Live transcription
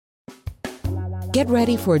Get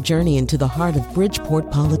ready for a journey into the heart of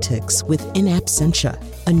Bridgeport politics with In Absentia,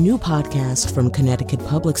 a new podcast from Connecticut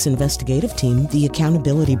Public's investigative team, The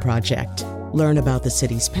Accountability Project. Learn about the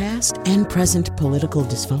city's past and present political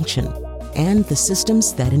dysfunction and the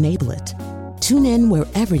systems that enable it. Tune in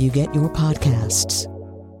wherever you get your podcasts.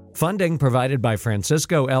 Funding provided by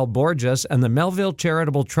Francisco L. Borges and the Melville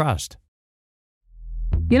Charitable Trust.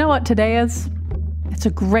 You know what today is? It's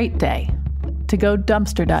a great day to go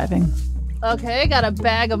dumpster diving. Okay, got a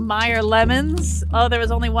bag of Meyer lemons. Oh, there was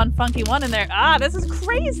only one funky one in there. This is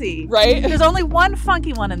crazy. Right? There's only one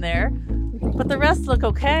funky one in there, but the rest look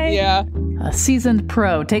okay. Yeah. A seasoned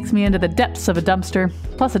pro takes me into the depths of a dumpster.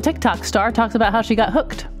 Plus, a TikTok star talks about how she got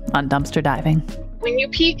hooked on dumpster diving. When you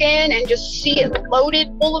peek in and just see it loaded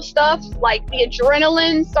full of stuff, like the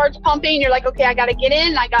adrenaline starts pumping, you're like, okay, I gotta get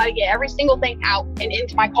in, I gotta get every single thing out and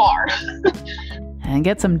into my car. And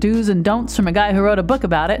get some do's and don'ts from a guy who wrote a book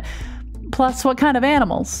about it. Plus, what kind of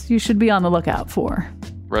animals you should be on the lookout for.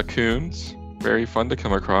 Raccoons, very fun to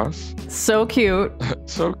come across. So cute.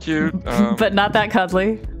 So cute. But not that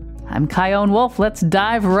cuddly. I'm Kyone Wolf. Let's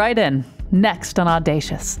dive right in. Next on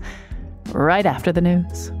Audacious. Right after the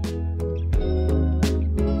news.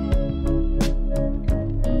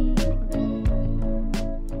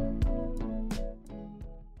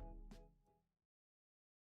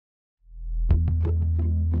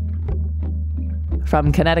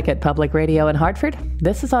 From Connecticut Public Radio in Hartford,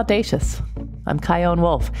 this is Audacious. I'm Kyone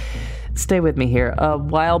Wolf. Stay with me here. A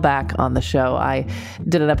while back on the show, I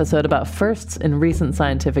did an episode about firsts in recent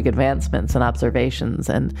scientific advancements and observations,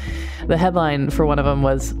 and the headline for one of them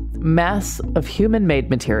was, "Mass of Human-Made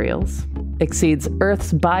Materials Exceeds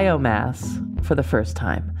Earth's Biomass for the First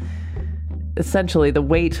Time." Essentially, the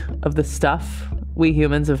weight of the stuff we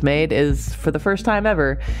humans have made is, for the first time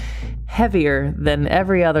ever, heavier than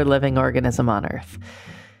every other living organism on Earth.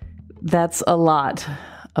 That's a lot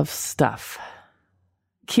of stuff.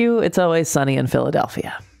 Cue It's Always Sunny in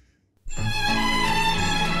Philadelphia.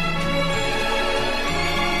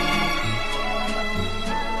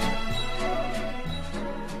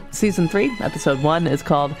 Season 3, Episode 1 is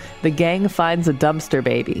called The Gang Finds a Dumpster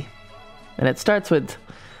Baby. And it starts with,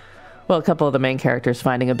 well, a couple of the main characters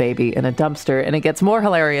finding a baby in a dumpster, and it gets more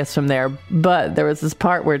hilarious from there. But there was this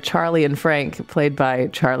part where Charlie and Frank, played by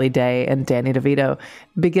Charlie Day and Danny DeVito,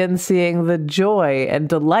 begin seeing the joy and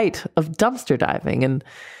delight of dumpster diving, and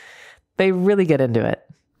they really get into it.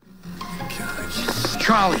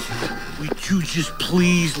 Charlie, would you just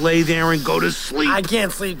please lay there and go to sleep? I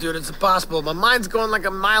can't sleep, dude. It's impossible. My mind's going like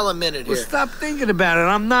a mile a minute here. Well, stop thinking about it.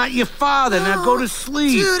 I'm not your father. Now go to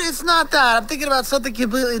sleep. Dude, it's not that. I'm thinking about something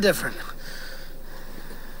completely different.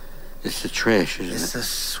 It's the trash, isn't It's it? the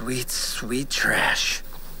sweet, sweet trash.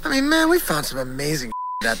 I mean, man, we found some amazing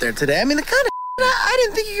out there today. I mean, the kind of I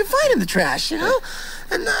didn't think you could find in the trash, you know?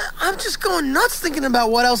 And I'm just going nuts thinking about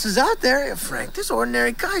what else is out there. Frank, there's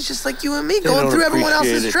ordinary guys just like you and me going through everyone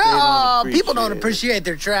else's trash. Oh, people don't appreciate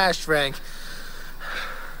their trash, Frank.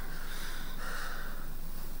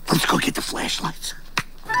 Let's go get the flashlights.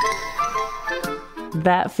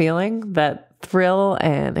 That feeling, that thrill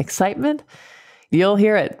and excitement, you'll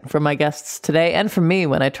hear it from my guests today and from me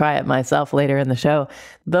when I try it myself later in the show.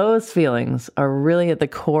 Those feelings are really at the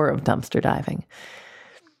core of dumpster diving.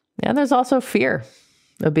 And there's also fear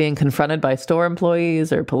of being confronted by store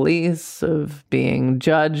employees or police, of being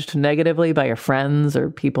judged negatively by your friends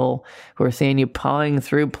or people who are seeing you pawing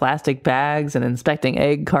through plastic bags and inspecting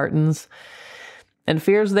egg cartons. And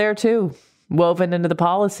fear's there too, woven into the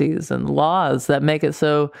policies and laws that make it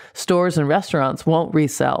so stores and restaurants won't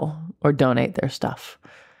resell or donate their stuff.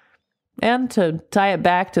 And to tie it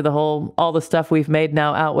back to the whole, all the stuff we've made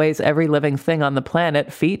now outweighs every living thing on the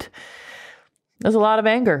planet, feet, there's a lot of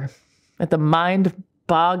anger at the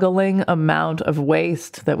mind-boggling amount of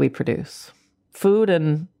waste that we produce, food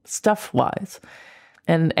and stuff-wise.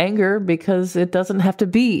 And anger because it doesn't have to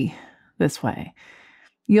be this way.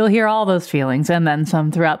 You'll hear all those feelings and then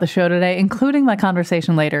some throughout the show today, including my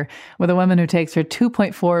conversation later with a woman who takes her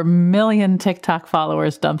 2.4 million TikTok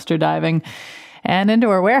followers dumpster diving and into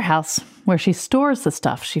her warehouse where she stores the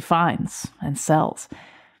stuff she finds and sells.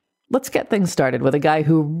 Let's get things started with a guy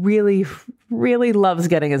who really, really loves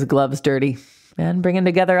getting his gloves dirty and bringing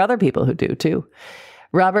together other people who do too.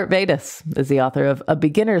 Robert Vedas is the author of A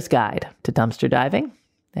Beginner's Guide to Dumpster Diving.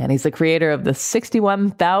 And he's the creator of the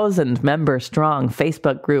 61,000 member strong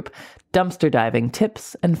Facebook group Dumpster Diving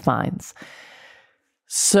Tips and Finds.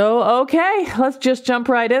 So, okay, let's just jump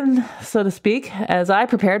right in, so to speak. As I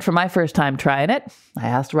prepared for my first time trying it, I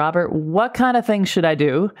asked Robert, what kind of things should I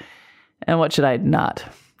do and what should I not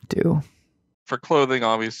do? For clothing,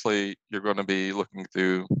 obviously, you're going to be looking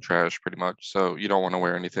through trash pretty much. So you don't want to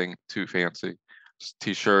wear anything too fancy. Just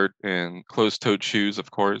t-shirt and closed-toed shoes, of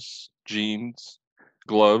course. Jeans,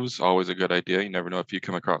 gloves, always a good idea. You never know if you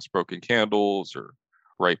come across broken candles or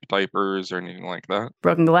ripe diapers or anything like that.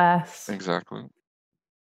 Broken glass. Exactly.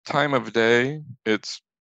 Time of day, it's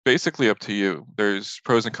basically up to you. There's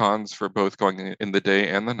pros and cons for both going in the day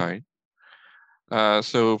and the night.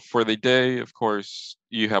 So for the day, of course,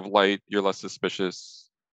 you have light, you're less suspicious.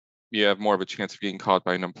 You have more of a chance of getting caught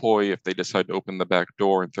by an employee if they decide to open the back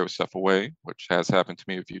door and throw stuff away, which has happened to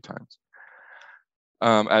me a few times.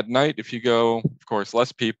 At night, if you go, of course,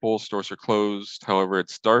 less people, stores are closed. However,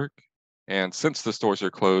 it's dark. And since the stores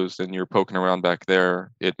are closed and you're poking around back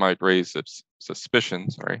there, it might raise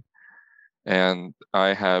suspicion, sorry. And I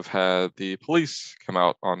have had the police come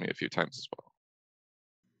out on me a few times as well.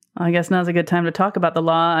 I guess now's a good time to talk about the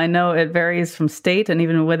law. I know it varies from state, and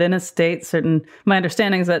even within a state, my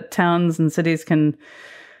understanding is that towns and cities can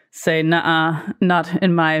say, "Nuh-uh, not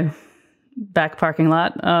in my back parking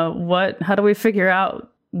lot." How do we figure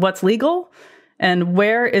out what's legal and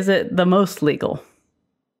where is it the most legal?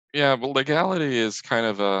 Yeah, well, legality is kind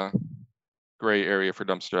of a gray area for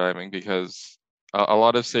dumpster diving because a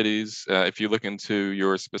lot of cities, if you look into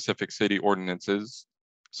your specific city ordinances,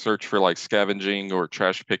 search for like scavenging or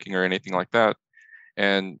trash picking or anything like that,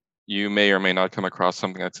 and you may or may not come across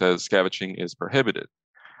something that says scavenging is prohibited.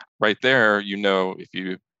 Right there, you know, if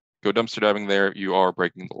you go dumpster diving there, you are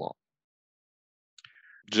breaking the law.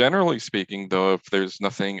 Generally speaking, though, if there's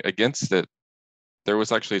nothing against it, there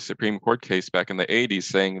was actually a Supreme Court case back in the 80s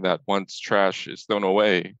saying that once trash is thrown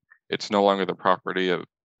away, it's no longer the property of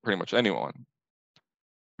pretty much anyone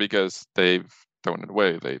because they've thrown it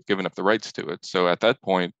away. They've given up the rights to it. So at that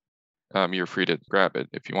point, you're free to grab it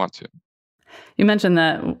if you want to. You mentioned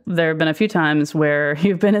that there have been a few times where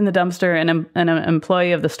you've been in the dumpster and an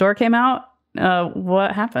employee of the store came out.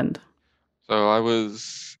 What happened? So I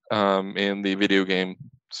was in the video game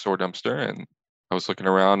store dumpster and I was looking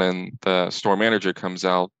around and the store manager comes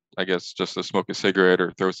out, I guess just to smoke a cigarette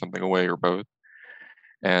or throw something away or both.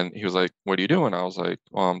 And he was like, "What are you doing?" I was like,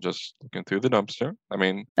 "Well, I'm just looking through the dumpster." I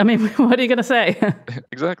mean, what are you going to say?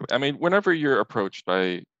 Exactly. I mean, whenever you're approached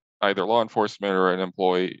by either law enforcement or an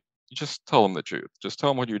employee, you just tell them the truth. Just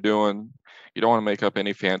tell them what you're doing. You don't want to make up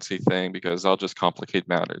any fancy thing because that'll just complicate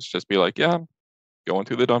matters. Just be like, "Yeah, I'm going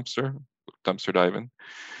through the dumpster diving."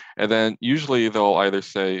 And then usually they'll either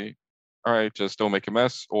say, "All right, just don't make a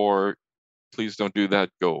mess," or "Please don't do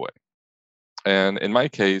that, go away." And in my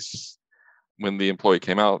case, when the employee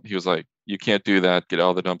came out, he was like, "You can't do that, get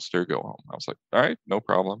out of the dumpster, go home." I was like, "All right, no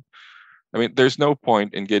problem." I mean, there's no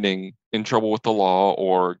point in getting in trouble with the law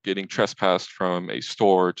or getting trespassed from a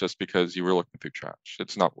store just because you were looking through trash.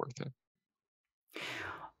 It's not worth it.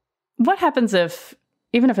 What happens if,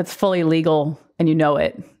 even if it's fully legal and you know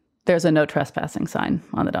it, there's a no trespassing sign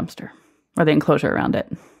on the dumpster or the enclosure around it?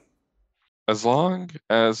 As long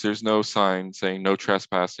as there's no sign saying no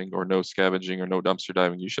trespassing or no scavenging or no dumpster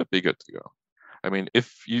diving, you should be good to go. I mean,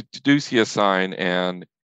 if you do see a sign and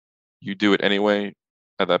you do it anyway,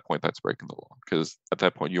 at that point, that's breaking the law because at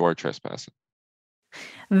that point, you are trespassing.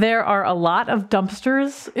 There are a lot of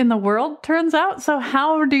dumpsters in the world, turns out. So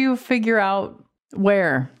how do you figure out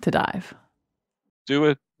where to dive? Do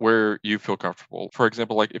it where you feel comfortable. For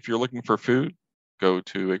example, like if you're looking for food, go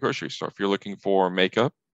to a grocery store. If you're looking for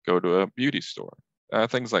makeup, go to a beauty store,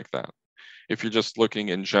 things like that. If you're just looking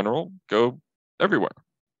in general, go everywhere.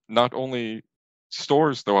 Not only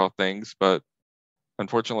stores throw out things, but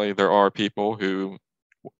unfortunately, there are people who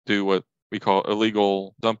do what we call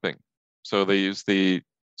illegal dumping. So they use the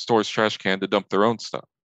store's trash can to dump their own stuff,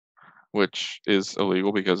 which is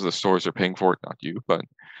illegal because the stores are paying for it, not you. But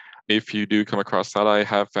if you do come across that, I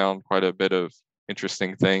have found quite a bit of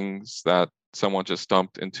interesting things that someone just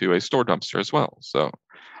dumped into a store dumpster as well. So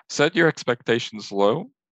set your expectations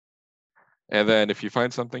low. And then if you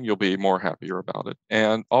find something, you'll be more happier about it.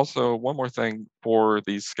 And also one more thing for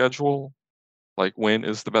the schedule, like when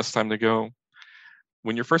is the best time to go?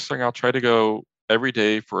 When you're first starting out, try to go every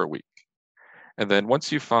day for a week. And then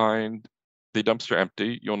once you find the dumpster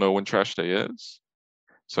empty, you'll know when trash day is.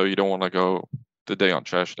 So you don't want to go the day on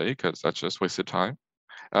trash day because that's just wasted time.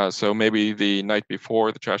 So maybe the night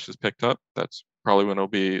before the trash is picked up, that's probably when it'll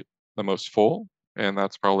be the most full. And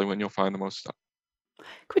that's probably when you'll find the most stuff.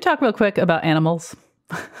 Can we talk real quick about animals?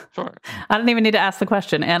 Sure. I don't even need to ask the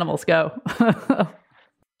question. Animals, go.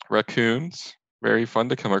 Raccoons, very fun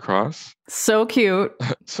to come across. So cute.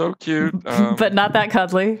 So cute. But not that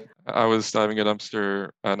cuddly. I was diving a dumpster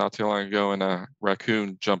not too long ago and a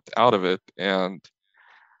raccoon jumped out of it. And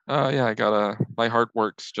Yeah, my heart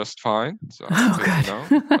works just fine. So Oh, good to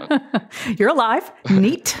know. good. You're alive.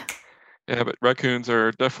 Neat. Yeah, but raccoons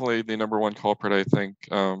are definitely the number one culprit, I think.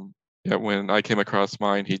 Yeah, when I came across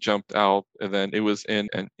mine, he jumped out, and then it was in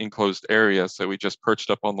an enclosed area, so he just perched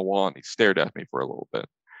up on the wall and he stared at me for a little bit,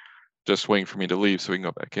 just waiting for me to leave so he can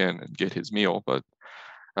go back in and get his meal. But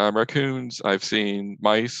raccoons, I've seen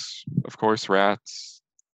mice, of course, rats.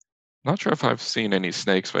 Not sure if I've seen any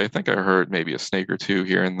snakes, but I think I heard maybe a snake or two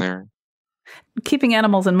here and there. Keeping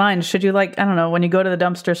animals in mind, should you, like, I don't know, when you go to the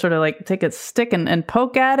dumpster, sort of like take a stick and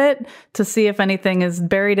poke at it to see if anything is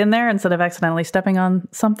buried in there instead of accidentally stepping on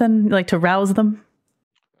something, like to rouse them?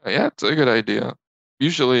 Yeah, it's a good idea.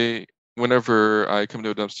 Usually, whenever I come to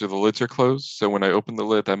a dumpster, the lids are closed. So when I open the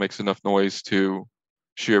lid, that makes enough noise to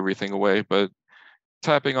shoo everything away. But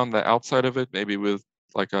tapping on the outside of it, maybe with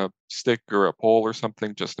like a stick or a pole or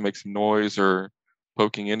something, just to make some noise, or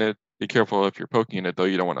poking in it. Be careful if you're poking in it, though.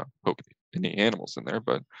 You don't want to poke any animals in there,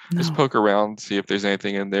 but just poke around, see if there's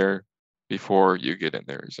anything in there before you get in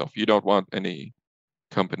there yourself. You don't want any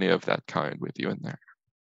company of that kind with you in there.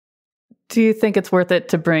 Do you think it's worth it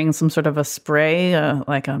to bring some sort of a spray,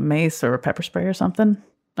 like a mace or a pepper spray or something?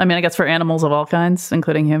 I mean, I guess for animals of all kinds,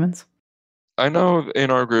 including humans. I know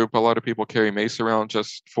in our group, a lot of people carry mace around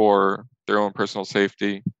just for their own personal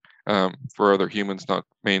safety, for other humans, not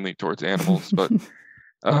mainly towards animals. But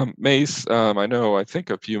mace, I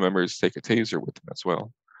think a few members take a taser with them as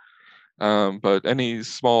well. But any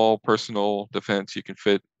small personal defense you can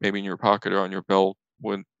fit maybe in your pocket or on your belt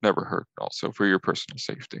would never hurt, also for your personal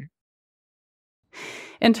safety.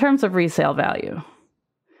 In terms of resale value,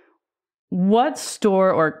 what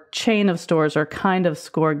store or chain of stores or kind of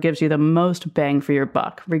score gives you the most bang for your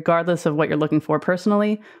buck, regardless of what you're looking for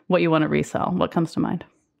personally, what you want to resell? What comes to mind?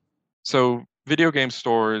 So video game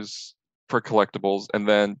stores for collectibles, and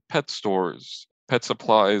then pet stores, pet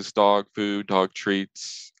supplies, dog food, dog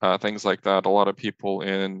treats, things like that. A lot of people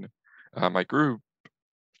in my group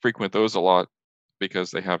frequent those a lot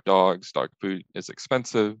because they have dogs. Dog food is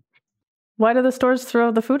expensive. Why do the stores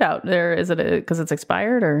throw the food out there? Is it because it's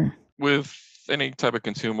expired, or? With any type of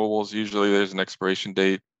consumables, usually there's an expiration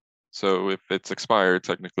date. So if it's expired,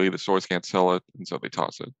 technically the stores can't sell it, and so they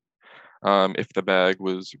toss it. If the bag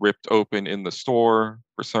was ripped open in the store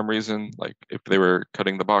for some reason, like if they were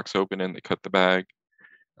cutting the box open and they cut the bag,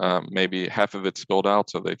 maybe half of it spilled out,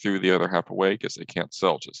 so they threw the other half away because they can't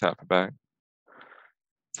sell just half a bag.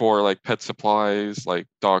 For like pet supplies, like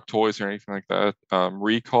dog toys or anything like that,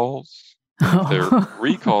 recalls, if they're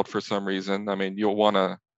recalled for some reason, I mean, you'll want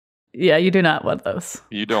to... Yeah, you do not want those.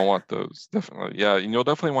 You don't want those, definitely. Yeah, and you'll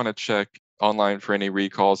definitely want to check online for any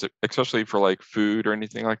recalls, especially for like food or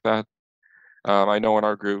anything like that. I know in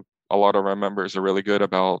our group, a lot of our members are really good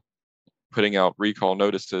about putting out recall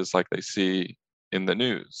notices like they see in the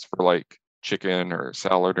news for like chicken or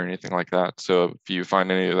salad or anything like that. So if you find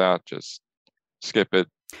any of that, just skip it.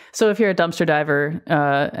 So if you're a dumpster diver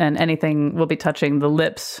and anything will be touching the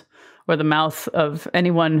lips or the mouth of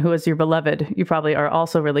anyone who is your beloved, you probably are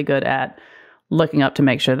also really good at looking up to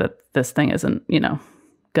make sure that this thing isn't,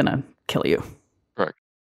 gonna kill you. Correct.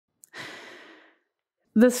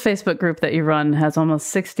 This Facebook group that you run has almost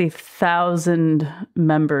 60,000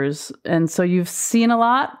 members. And so you've seen a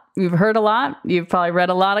lot, you've heard a lot, you've probably read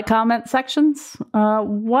a lot of comment sections.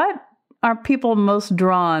 What are people most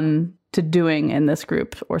drawn to doing in this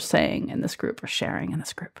group, or saying in this group, or sharing in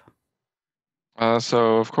this group?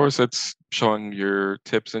 So of course it's showing your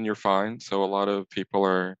tips and your finds. So a lot of people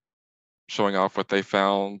are showing off what they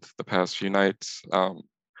found the past few nights.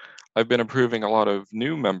 I've been approving a lot of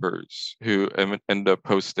new members who end up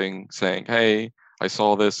posting saying, hey, I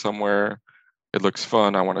saw this somewhere. It looks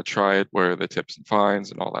fun. I want to try it. Where are the tips and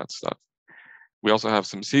finds and all that stuff? We also have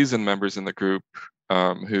some seasoned members in the group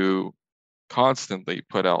who constantly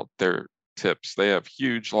put out their tips. They have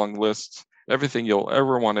huge, long lists. Everything you'll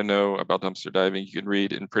ever want to know about dumpster diving, you can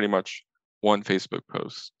read in pretty much one Facebook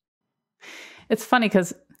post. It's funny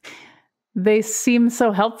because they seem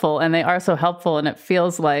so helpful, and they are so helpful, and it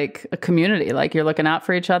feels like a community, like you're looking out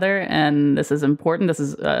for each other, and this is important. This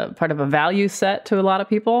is part of a value set to a lot of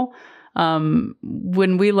people.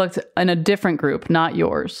 When we looked in a different group, not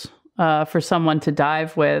yours, for someone to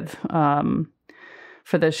dive with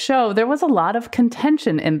for this show, there was a lot of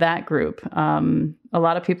contention in that group. A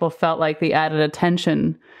lot of people felt like the added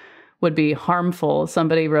attention would be harmful.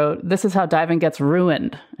 Somebody wrote, "This is how diving gets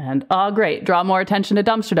ruined." And, oh, great, draw more attention to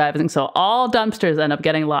dumpster diving. So all dumpsters end up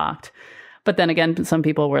getting locked. But then again, some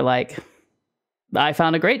people were like, I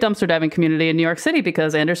found a great dumpster diving community in New York City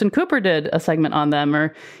because Anderson Cooper did a segment on them,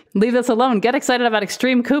 or leave this alone, get excited about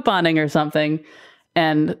extreme couponing or something.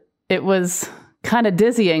 And it was kind of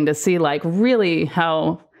dizzying to see like really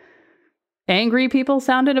how angry people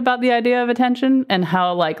sounded about the idea of attention and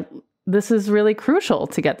how like this is really crucial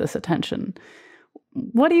to get this attention.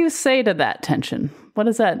 What do you say to that tension? What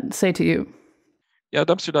does that say to you? Yeah,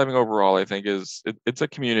 dumpster diving overall, I think it's a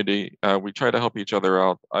community. We try to help each other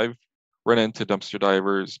out. I've run into dumpster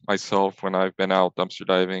divers myself when I've been out dumpster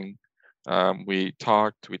diving. We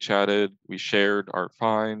talked, we chatted, we shared our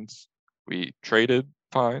finds, we traded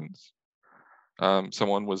finds.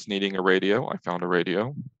 Someone was needing a radio. I found a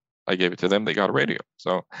radio. I gave it to them. They got a radio.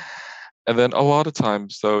 So, and then a lot of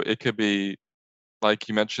times, though, it could be like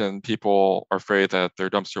you mentioned, people are afraid that their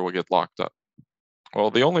dumpster will get locked up.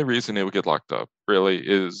 Well, the only reason it would get locked up really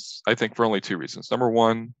is, I think, for only two reasons. Number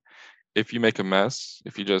one, if you make a mess,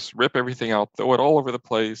 if you just rip everything out, throw it all over the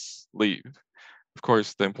place, leave. Of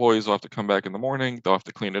course, the employees will have to come back in the morning. They'll have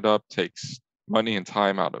to clean it up. Takes money and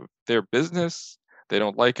time out of their business. They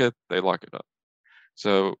don't like it. They lock it up.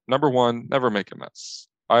 So number one, never make a mess.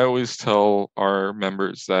 I always tell our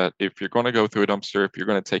members that if you're going to go through a dumpster, if you're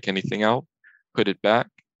going to take anything out, put it back.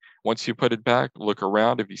 Once you put it back, look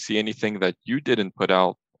around. If you see anything that you didn't put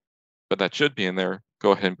out, but that should be in there,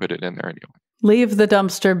 go ahead and put it in there anyway. Leave the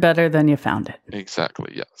dumpster better than you found it.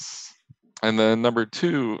 Exactly, yes. And then number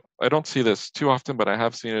two, I don't see this too often, but I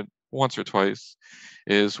have seen it once or twice,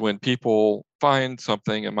 is when people find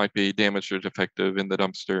something, it might be damaged or defective in the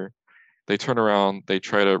dumpster, they turn around, they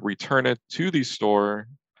try to return it to the store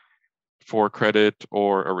for credit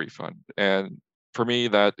or a refund. And for me,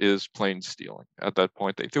 that is plain stealing. At that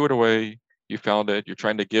point, they threw it away, you found it, you're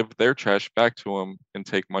trying to give their trash back to them and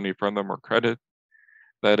take money from them or credit.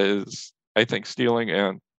 That is, I think, stealing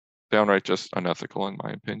and downright just unethical in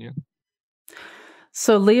my opinion.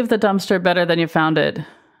 So leave the dumpster better than you found it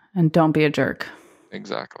and don't be a jerk.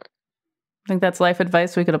 Exactly. I think that's life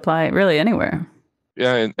advice we could apply really anywhere.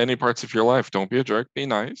 Yeah, in any parts of your life, don't be a jerk, be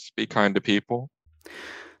nice, be kind to people.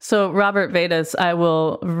 So Robert Vedas, I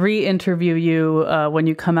will re-interview you when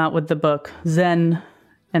you come out with the book, Zen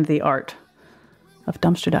and the Art of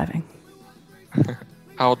Dumpster Diving.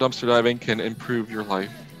 How dumpster diving can improve your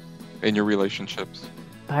life and your relationships.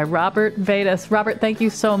 By Robert Vedas. Robert, thank you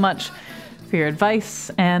so much for your advice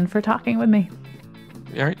and for talking with me.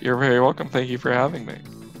 You're very welcome. Thank you for having me.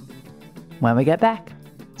 When we get back.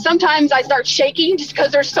 Sometimes I start shaking just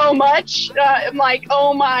because there's so much. I'm like,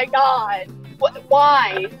 oh my God,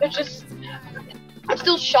 why? I'm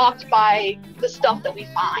still shocked by the stuff that we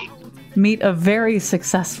find. Meet a very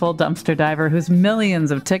successful dumpster diver whose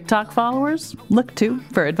millions of TikTok followers look to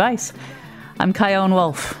for advice. I'm Chion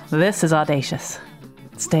Wolf. This is Audacious.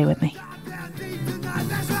 Stay with me.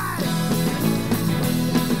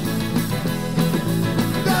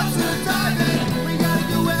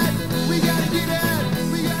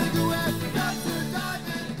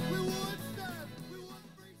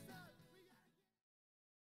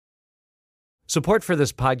 Support for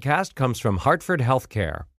this podcast comes from Hartford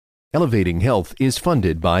Healthcare. Elevating Health is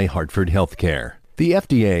funded by Hartford Healthcare. The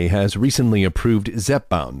FDA has recently approved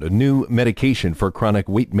Zepbound, a new medication for chronic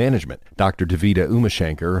weight management. Dr. Davida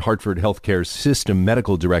Umashankar, Hartford Healthcare's System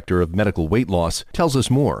Medical Director of Medical Weight Loss, tells us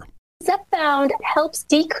more. Zepbound helps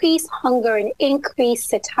decrease hunger and increase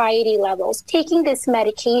satiety levels. Taking this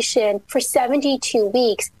medication for 72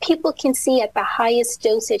 weeks, people can see at the highest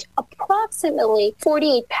dosage approximately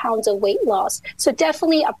 48 pounds of weight loss. So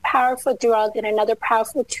definitely a powerful drug and another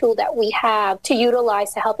powerful tool that we have to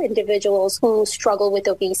utilize to help individuals who struggle with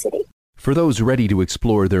obesity. For those ready to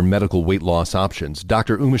explore their medical weight loss options,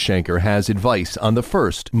 Dr. Umashankar has advice on the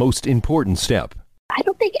first, most important step. I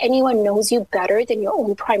don't think anyone knows you better than your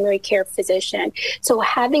own primary care physician. So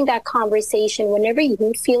having that conversation whenever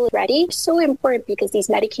you feel ready is so important because these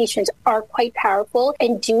medications are quite powerful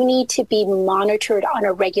and do need to be monitored on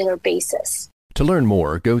a regular basis. To learn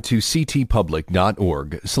more, go to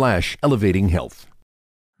ctpublic.org/elevatinghealth.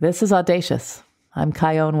 This is Audacious. I'm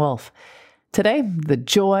Chion Wolf. Today, the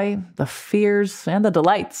joy, the fears, and the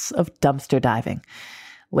delights of dumpster diving.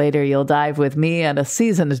 Later, you'll dive with me and a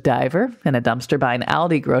seasoned diver in a dumpster by an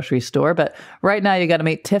Aldi grocery store. But right now, you got to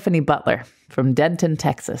meet Tiffany Butler from Denton,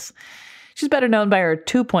 Texas. She's better known by her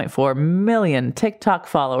 2.4 million TikTok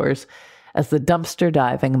followers as the dumpster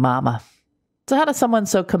diving mama. So how does someone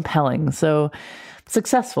so compelling, so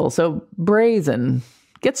successful, so brazen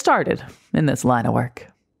get started in this line of work?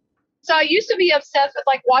 So I used to be obsessed with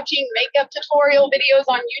watching makeup tutorial videos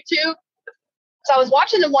on YouTube. So I was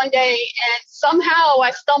watching them one day and somehow I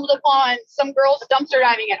stumbled upon some girls dumpster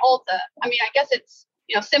diving at Ulta. I mean, I guess it's,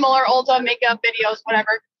 similar Ulta makeup videos,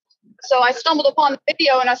 whatever. So I stumbled upon the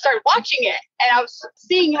video and I started watching it and I was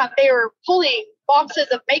seeing how they were pulling boxes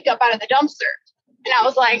of makeup out of the dumpster. And I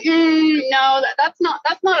was like, no, that's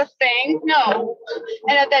not a thing. No.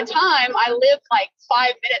 And at that time, I lived like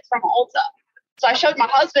 5 minutes from Ulta. So I showed my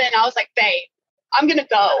husband, and I was like, babe, I'm going to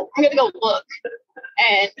go look.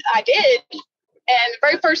 And I did. And the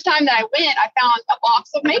very first time that I went, I found a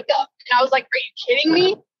box of makeup. And I was like, are you kidding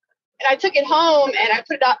me? And I took it home and I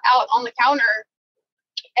put it out on the counter.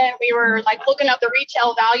 And we were like looking up the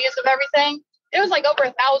retail values of everything. It was like over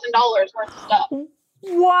 $1,000 worth of stuff.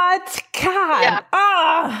 What? God.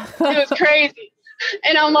 Yeah. It was crazy.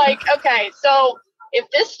 And I'm like, okay, so if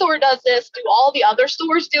this store does this, do all the other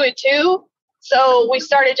stores do it too? So we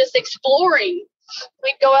started just exploring.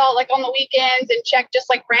 We'd go out like on the weekends and check just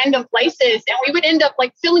like random places. And we would end up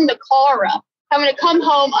like filling the car up, having to come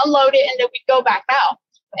home, unload it, and then we'd go back out.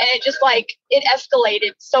 And it just like, it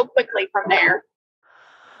escalated so quickly from there.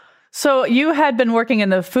 So you had been working in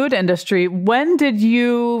the food industry. When did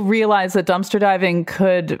you realize that dumpster diving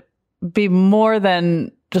could be more than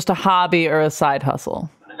just a hobby or a side hustle?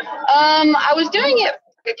 I was doing it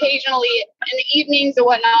occasionally in the evenings or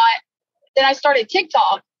whatnot. Then I started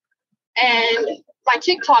TikTok, and my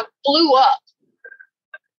TikTok blew up.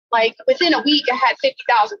 Like within a week, I had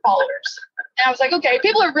 50,000 followers. And I was like, okay,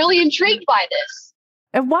 people are really intrigued by this.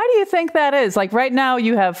 And why do you think that is? Like right now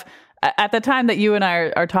you have, at the time that you and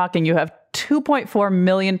I are talking, you have 2.4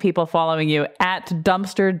 million people following you at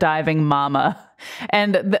Dumpster Diving Mama.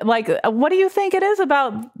 And what do you think it is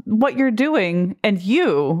about what you're doing and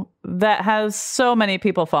you that has so many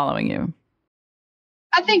people following you?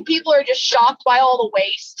 I think people are just shocked by all the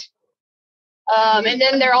waste. And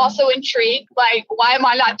then they're also intrigued, like, why am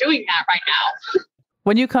I not doing that right now?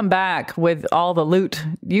 When you come back with all the loot,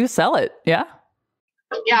 you sell it, yeah?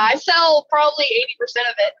 Yeah, I sell probably 80%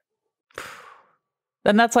 of it.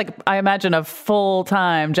 And that's like, I imagine, a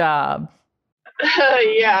full-time job.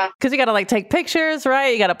 Yeah. Because you got to like take pictures, right?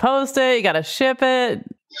 You got to post it. You got to ship it.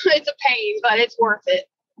 It's a pain, but it's worth it.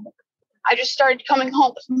 I just started coming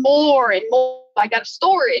home with more and more. I got a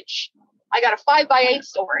storage. I got a 5x8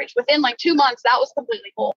 storage. Within like 2 months, that was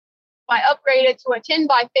completely full. I upgraded to a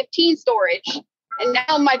 10x15 storage. And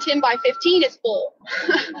now my 10x15 is full.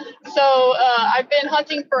 So I've been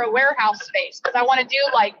hunting for a warehouse space because I want to do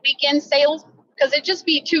like weekend sales, because it'd just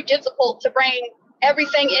be too difficult to bring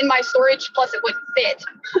everything in my storage, plus it wouldn't fit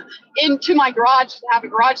into my garage to have a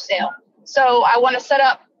garage sale. So I want to set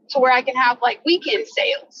up to where I can have like weekend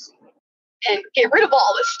sales and get rid of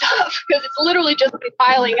all this stuff, because it's literally just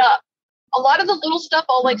piling up. A lot of the little stuff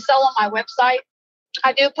I'll like sell on my website.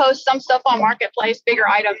 I do post some stuff on Marketplace, bigger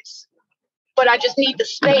items, but I just need the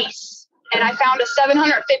space. And I found a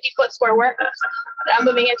 750-foot square warehouse that I'm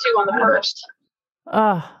moving into on the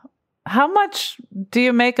 1st. How much do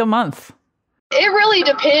you make a month? It really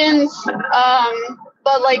depends.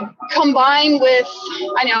 But like combined with,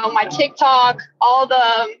 I know, my TikTok, all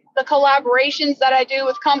the collaborations that I do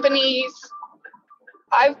with companies,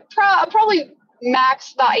 I've probably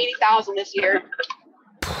maxed about 80,000 this year.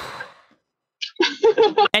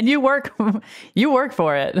 And you work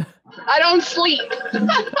for it. I don't sleep.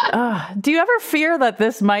 Do you ever fear that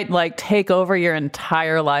this might like take over your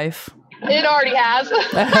entire life? It already has.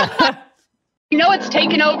 You know, it's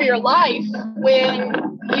taken over your life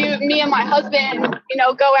when me and my husband,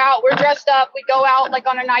 go out, we're dressed up, we go out like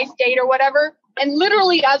on a nice date or whatever. And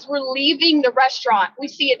literally as we're leaving the restaurant, we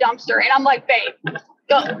see a dumpster and I'm like, babe,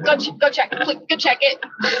 go check it.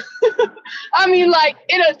 I mean, like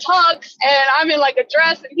in a tux, and I'm in like a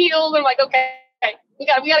dress and heels. And I'm like, okay, we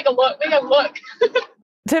gotta go look. We gotta look.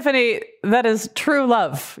 Tiffany, that is true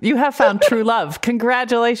love. You have found true love.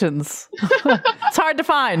 Congratulations. It's hard to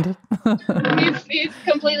find. He's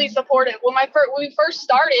completely supportive. When we first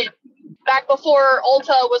started, back before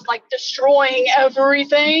Ulta was like destroying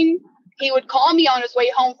everything, he would call me on his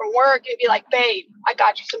way home from work and be like, babe, I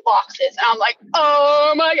got you some boxes. And I'm like,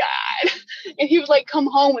 oh my God. And he would like come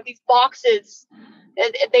home with these boxes.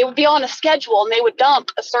 They would be on a schedule and they would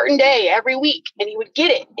dump a certain day every week, and he would get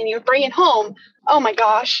it and he would bring it home. Oh my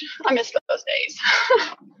gosh, I miss those days.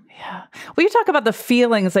 Yeah. Will you talk about the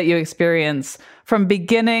feelings that you experience from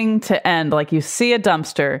beginning to end? Like you see a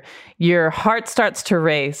dumpster, your heart starts to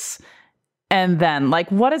race. And then like,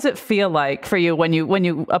 what does it feel like for you when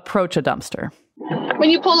you approach a dumpster? When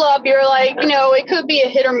you pull up, you're like, it could be a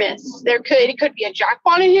hit or miss. It could be a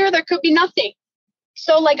jackpot in here. There could be nothing.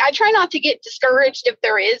 So like, I try not to get discouraged if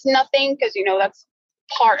there is nothing, because, that's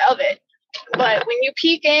part of it. But when you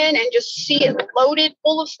peek in and just see it loaded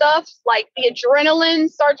full of stuff, like the adrenaline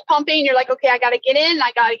starts pumping. You're like, okay, I got to get in.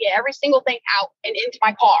 I got to get every single thing out and into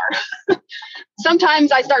my car.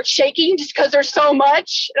 Sometimes I start shaking just because there's so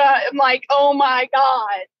much. I'm like, oh my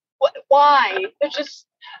God, why? There's just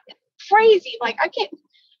crazy. Like, I can't,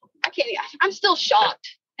 I'm still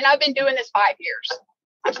shocked. And I've been doing this 5 years.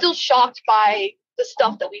 I'm still shocked by the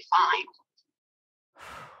stuff that we find.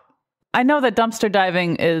 I know that dumpster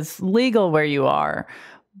diving is legal where you are,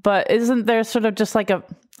 but isn't there sort of just like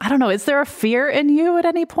I don't know, is there a fear in you at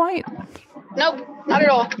any point? Nope, not at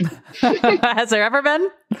all. Has there ever been?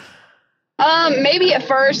 Maybe at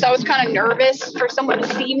first I was kind of nervous for someone to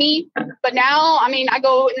see me, but now, I mean, I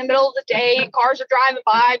go in the middle of the day, cars are driving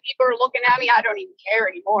by, people are looking at me, I don't even care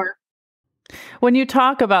anymore. When you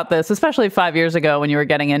talk about this, especially 5 years ago when you were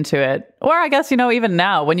getting into it, or I guess, even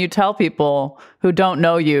now, when you tell people who don't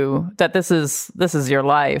know you that this is your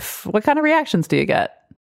life, what kind of reactions do you get?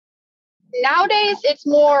 Nowadays, it's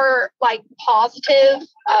more like positive.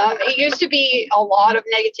 It used to be a lot of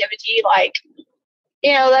negativity, like,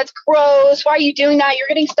 that's gross. Why are you doing that? You're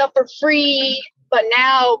getting stuff for free. But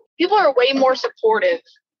now people are way more supportive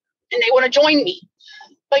and they want to join me.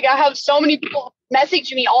 Like, I have so many people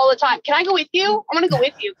message me all the time. Can I go with you? I'm going to go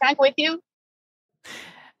with you. Can I go with you?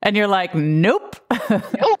 And you're like, nope.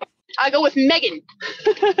 Nope. I go with Megan.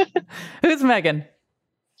 Who's Megan?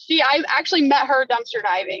 I actually met her dumpster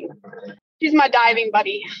diving. She's my diving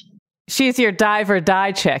buddy. She's your dive or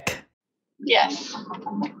die chick. Yes.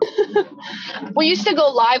 We used to go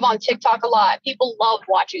live on TikTok a lot. People love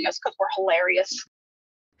watching us because we're hilarious.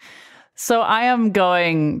 So I am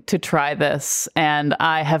going to try this, and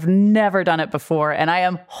I have never done it before, and I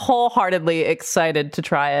am wholeheartedly excited to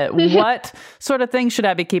try it. What sort of things should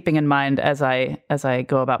I be keeping in mind as I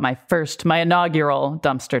go about my inaugural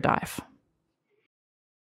dumpster dive?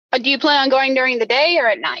 Do you plan on going during the day or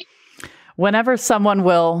at night? Whenever someone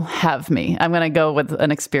will have me. I'm going to go with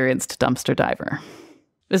an experienced dumpster diver.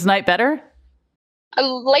 Is night better?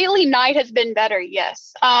 Lately, night has been better,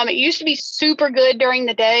 yes. It used to be super good during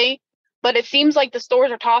the day, but it seems like the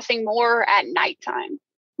stores are tossing more at nighttime.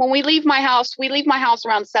 When we leave my house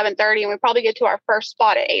around 7:30, and we probably get to our first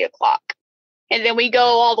spot at 8 o'clock. And then we go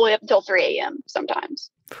all the way up until 3 a.m. sometimes.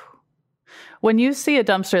 When you see a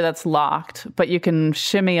dumpster that's locked, but you can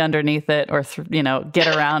shimmy underneath it or, get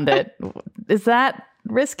around it, is that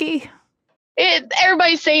risky?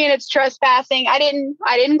 Everybody's saying it's trespassing. I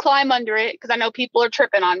didn't climb under it because I know people are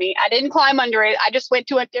tripping on me. I didn't climb under it. I just went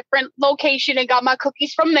to a different location and got my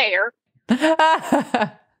cookies from there.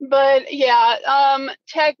 But yeah,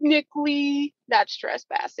 technically that's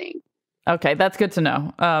trespassing. Okay, that's good to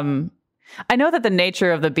know. I know that the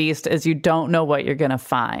nature of the beast is you don't know what you're going to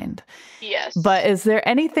find. Yes. But is there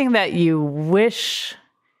anything that you wish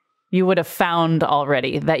you would have found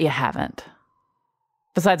already that you haven't?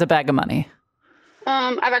 Besides a bag of money?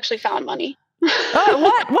 I've actually found money.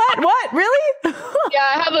 What? Really? Yeah,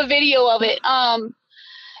 I have a video of it.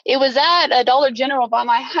 It was at a Dollar General by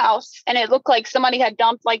my house, and it looked like somebody had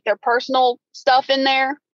dumped like their personal stuff in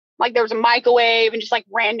there. Like there was a microwave and just like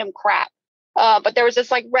random crap. But there was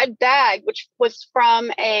this like red bag, which was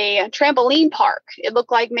from a trampoline park. It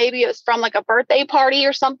looked like maybe it was from like a birthday party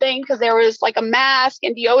or something, because there was like a mask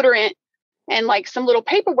and deodorant and like some little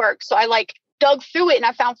paperwork. So I like dug through it and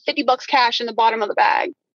I found $50 cash in the bottom of the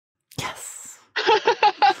bag. Yes.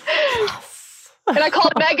 Yes. And I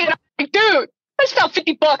called Megan. I'm like, dude, I just found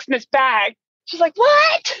 $50 in this bag. She's like,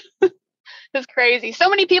 what? It's crazy. So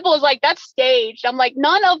many people is like, that's staged. I'm like,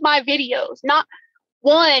 none of my videos, not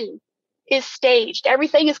one is staged.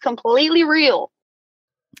 Everything is completely real.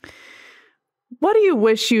 What do you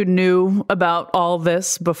wish you knew about all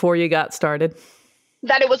this before you got started?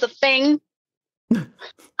 That it was a thing.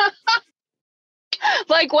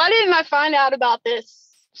 Like, why didn't I find out about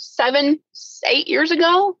this 7, 8 years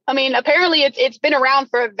ago? I mean, apparently it's been around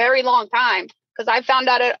for a very long time, because I found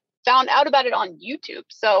out about it on YouTube.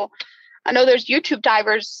 So I know there's YouTube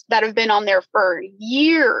divers that have been on there for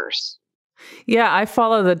years. Yeah, I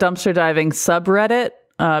follow the dumpster diving subreddit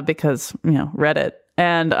because, Reddit.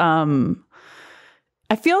 And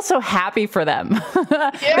I feel so happy for them.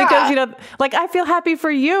 Yeah. Because, I feel happy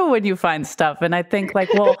for you when you find stuff. And I think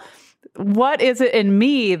well, what is it in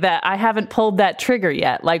me that I haven't pulled that trigger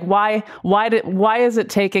yet? Like, why is it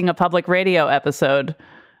taking a public radio episode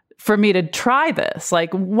for me to try this?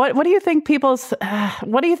 Like, what do you think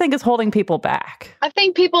what do you think is holding people back? I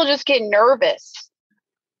think people just get nervous.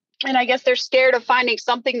 And I guess they're scared of finding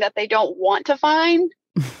something that they don't want to find.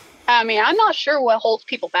 I mean, I'm not sure what holds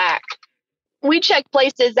people back. We check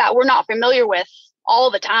places that we're not familiar with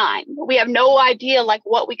all the time. We have no idea like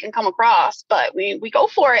what we can come across, but we go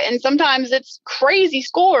for it. And sometimes it's crazy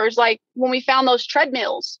scores. Like when we found those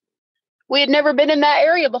treadmills, we had never been in that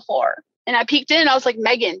area before. And I peeked in, I was like,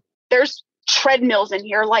 Megan, there's treadmills in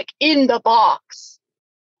here, like in the box.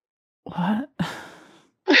 What?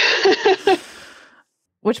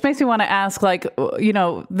 Which makes me want to ask, like,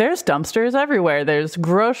 there's dumpsters everywhere. There's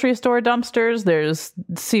grocery store dumpsters. There's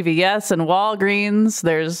CVS and Walgreens.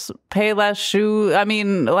 There's Payless Shoe. I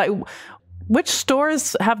mean, like, which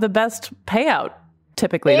stores have the best payout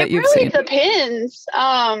typically that you've seen? It really depends.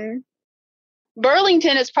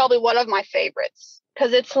 Burlington is probably one of my favorites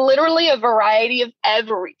because it's literally a variety of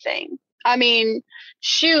everything. I mean,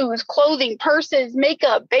 shoes, clothing, purses,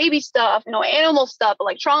 makeup, baby stuff, animal stuff,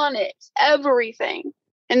 electronics, everything.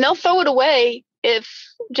 And they'll throw it away if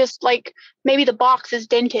just like maybe the box is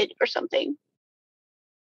dented or something.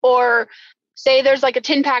 Or say there's like a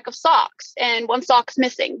 10-pack of socks and one sock's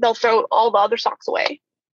missing. They'll throw all the other socks away.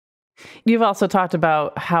 You've also talked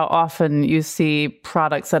about how often you see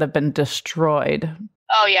products that have been destroyed.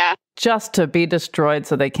 Oh, yeah. Just to be destroyed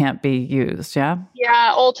so they can't be used, yeah?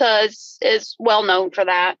 Yeah, Ulta is well known for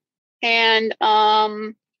that. And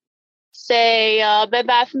say Bed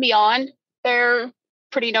Bath & Beyond, they're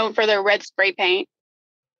pretty known for their red spray paint.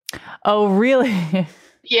 Oh, really?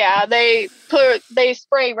 Yeah, they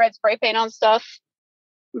spray red spray paint on stuff.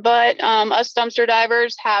 But us dumpster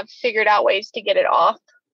divers have figured out ways to get it off.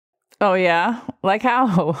 Oh, yeah? Like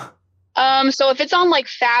how? So if it's on like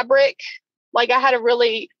fabric, like I had a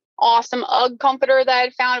really awesome UGG comforter that I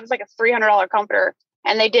had found. It was like a $300 comforter.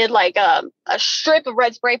 And they did like a strip of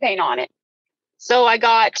red spray paint on it. So I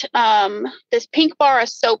got this pink bar of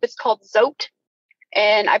soap. It's called Zote.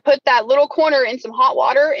 And I put that little corner in some hot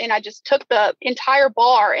water and I just took the entire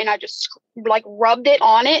bar and I just like rubbed it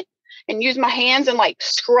on it and used my hands and like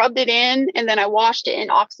scrubbed it in. And then I washed it in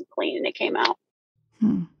OxyClean and it came out.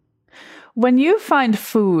 When you find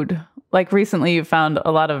food, like recently you found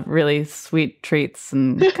a lot of really sweet treats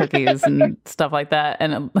and cookies and stuff like that.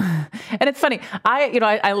 And it's funny.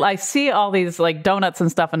 I see all these like donuts and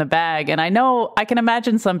stuff in a bag. And I can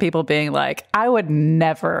imagine some people being like, I would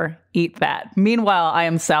never eat that. Meanwhile, I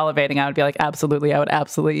am salivating. I would be like, absolutely. I would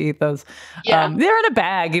absolutely eat those. Yeah. They're in a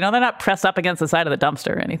bag, they're not pressed up against the side of the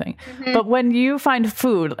dumpster or anything. Mm-hmm. But when you find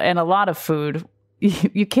food and a lot of food,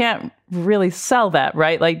 you can't really sell that,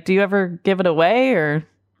 right? Like, do you ever give it away or?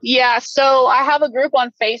 Yeah. So I have a group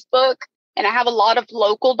on Facebook and I have a lot of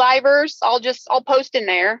local divers. I'll post in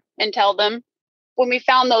there and tell them when we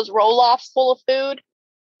found those roll-offs full of food,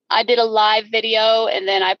 I did a live video and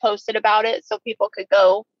then I posted about it so people could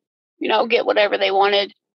go, get whatever they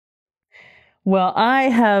wanted. Well, I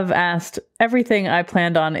have asked everything I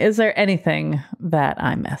planned on. Is there anything that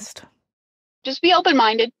I missed? Just be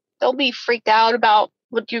open-minded. Don't be freaked out about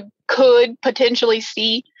what you could potentially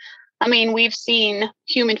see. I mean, we've seen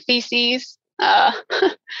human feces,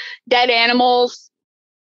 dead animals,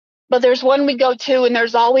 but there's one we go to and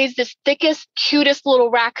there's always this thickest, cutest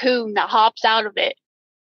little raccoon that hops out of it.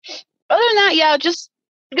 Other than that, yeah, just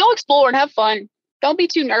go explore and have fun. Don't be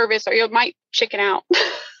too nervous or you might chicken out.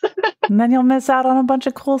 And then you'll miss out on a bunch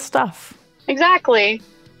of cool stuff. Exactly.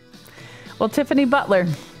 Well, Tiffany Butler,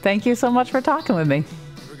 thank you so much for talking with me.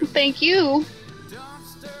 Thank you.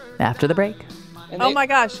 After the break. Oh my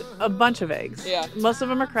gosh, a bunch of eggs. Yeah. Most of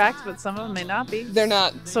them are cracked, but some of them may not be. They're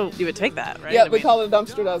not. So you would take that, right? Yeah, we call it a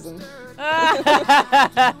dumpster dozen.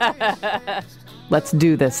 Let's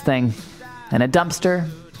do this thing. In a dumpster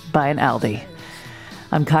by an Aldi.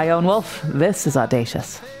 I'm Kyone Wolf. This is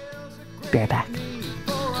Audacious. Be right back.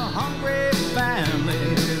 For a hungry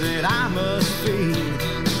family that I must feed.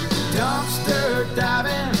 Dumpster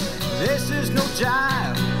diving, this is no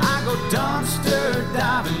jive. I go dumpster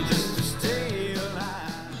diving just to stay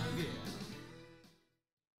alive. Yeah.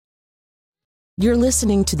 You're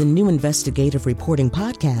listening to the new investigative reporting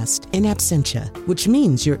podcast, In Absentia, which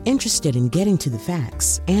means you're interested in getting to the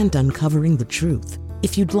facts and uncovering the truth.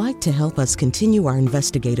 If you'd like to help us continue our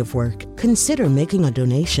investigative work, consider making a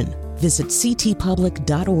donation. Visit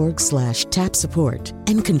ctpublic.org/tap support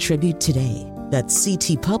and contribute today. That's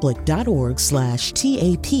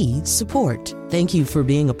ctpublic.org/TAP support. Thank you for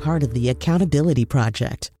being a part of the Accountability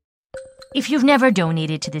Project. If you've never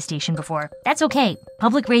donated to the station before, that's okay.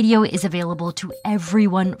 Public radio is available to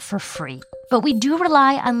everyone for free. But we do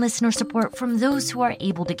rely on listener support from those who are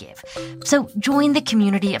able to give. So join the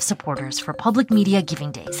community of supporters for Public Media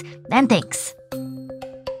Giving Days. And thanks.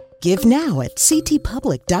 Give now at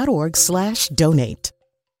ctpublic.org/donate.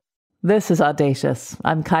 This is Audacious.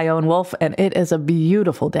 I'm Kyone Wolf, and it is a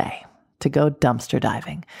beautiful day to go dumpster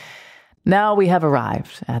diving. Now we have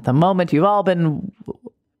arrived at the moment you've all been...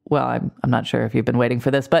 Well, I'm not sure if you've been waiting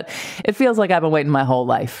for this, but it feels like I've been waiting my whole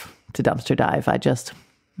life to dumpster dive. I just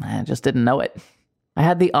didn't know it. I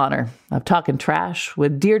had the honor of talking trash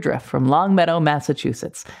with Deirdre from Longmeadow,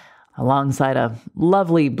 Massachusetts, alongside a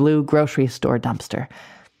lovely blue grocery store dumpster.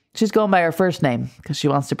 She's going by her first name because she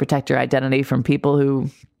wants to protect her identity from people who,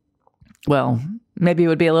 well, maybe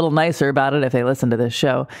would be a little nicer about it if they listen to this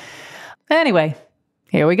show. Anyway,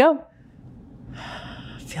 here we go.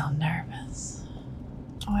 I feel nervous.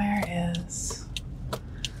 Where is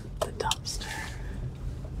the dumpster?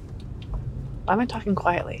 Why am I talking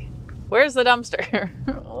quietly? Where's the dumpster?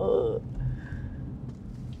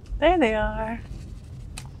 There they are.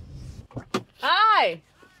 Hi!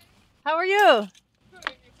 How are you?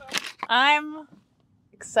 I'm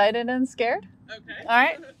excited and scared. Okay. All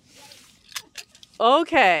right.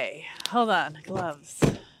 Okay. Hold on. Gloves.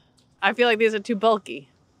 I feel like these are too bulky.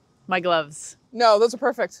 My gloves. No, those are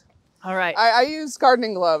perfect. All right. I use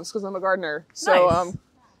gardening gloves because I'm a gardener. So Nice.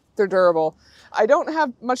 They're durable. I don't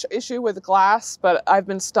have much issue with glass, but I've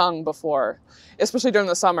been stung before, especially during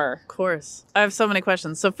the summer. Of course. I have so many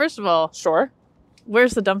questions. So first of all, sure.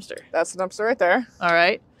 Where's the dumpster? That's the dumpster right there. All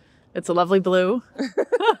right. It's a lovely blue.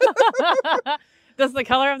 Does the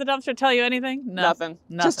color of the dumpster tell you anything? No. Nothing.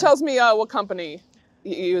 Just tells me what company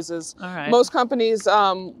it uses. All right. Most companies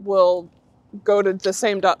will go to the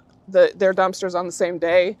same their dumpsters on the same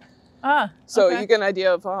day. So okay. you get an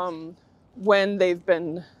idea of when they've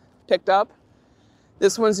been picked up.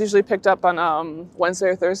 This one's usually picked up on Wednesday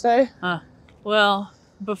or Thursday. Well,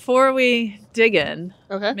 before we dig in,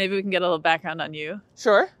 okay, maybe we can get a little background on you.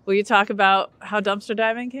 Sure. Will you talk about how dumpster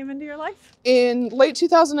diving came into your life? In late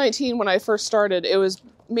 2019, when I first started, it was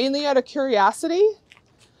mainly out of curiosity.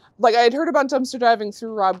 Like, I had heard about dumpster diving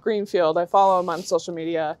through Rob Greenfield. I follow him on social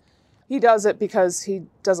media. He does it because he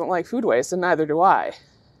doesn't like food waste, and neither do I.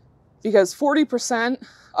 Because 40%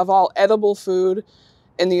 of all edible food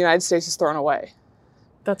in the United States is thrown away.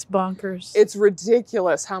 That's bonkers. It's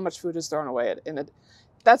ridiculous how much food is thrown away in it.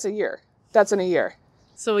 That's a year. That's in a year.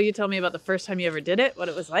 So will you tell me about the first time you ever did it? What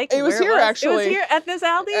it was like? It was here, actually. It was here at this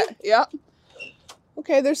Aldi? Yeah.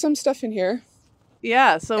 Okay, there's some stuff in here.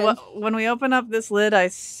 Yeah, so when we open up this lid, I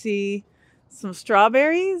see some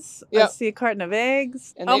strawberries. Yep. I see a carton of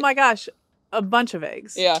eggs. And oh my gosh, a bunch of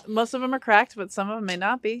eggs. Yeah. Most of them are cracked, but some of them may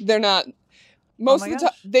not be. They're not. Most of the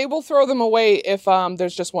time, they will throw them away if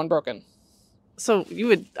there's just one broken. So you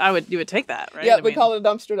would take that, right? Yeah, we call it a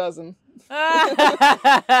dumpster dozen.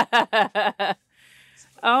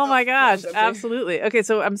 Oh my gosh, absolutely. Okay,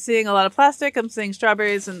 so I'm seeing a lot of plastic. I'm seeing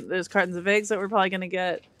strawberries, and there's cartons of eggs that we're probably going to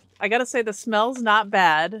get. I got to say, the smell's not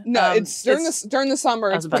bad. No, it's during the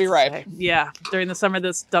summer, it's pretty ripe. Yeah, during the summer,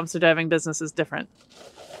 this dumpster diving business is different.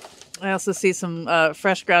 I also see some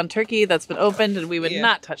fresh ground turkey that's been opened, and we would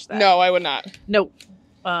not touch that. No, I would not. Nope.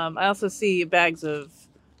 I also see bags of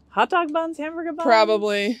hot dog buns, hamburger buns.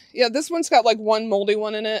 Probably. Yeah, this one's got like one moldy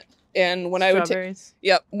one in it. And when I would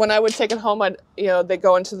when I would take it home, they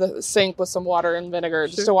go into the sink with some water and vinegar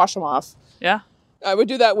just to wash them off. Yeah. I would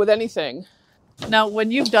do that with anything. Now,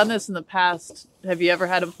 when you've done this in the past, have you ever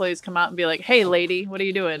had employees come out and be like, "Hey, lady, what are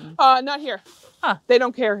you doing?" Not here. Huh. They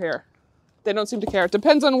don't care here. They don't seem to care. It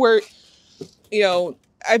depends on where,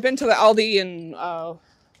 I've been to the Aldi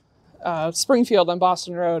in Springfield on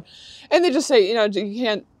Boston Road, and they just say,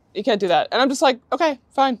 you can't do that. And I'm just like, okay,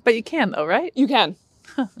 fine. But you can though, right? You can.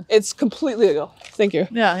 It's completely legal. Thank you.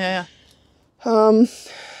 Yeah.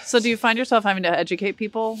 So do you find yourself having to educate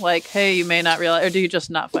people? Like, hey, you may not realize, or do you just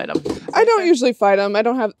not fight them? I don't usually fight them.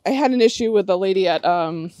 I had an issue with a lady at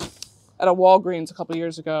a Walgreens a couple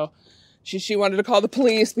years ago. She wanted to call the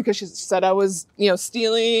police because she said I was,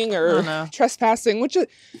 stealing or trespassing, which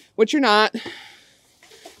you're not.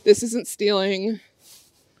 This isn't stealing.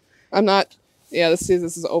 I'm not. Yeah, this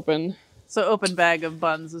is open. So open bag of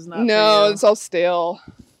buns is not. No, for you. it's all stale.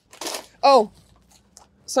 Oh,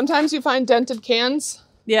 sometimes you find dented cans.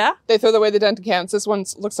 Yeah? They throw away the dented cans. This one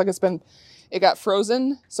looks like it got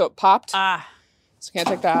frozen, so it popped. So can't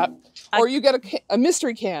take that. Or you get a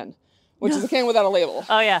mystery can, which is a can without a label.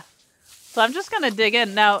 Oh, yeah. So I'm just going to dig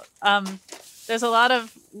in. Now, there's a lot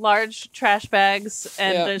of large trash bags,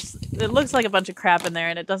 and it looks like a bunch of crap in there,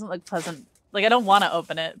 and it doesn't look pleasant. Like, I don't want to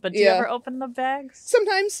open it, but do you ever open the bags?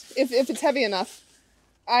 Sometimes, if it's heavy enough.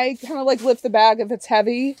 I kind of lift the bag if it's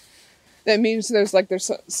heavy. That means there's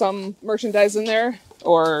some merchandise in there,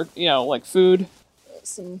 or, food,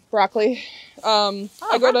 some broccoli. I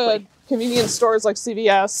go to convenience stores like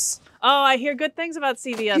CVS. Oh, I hear good things about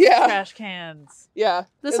CVS trash cans. Yeah.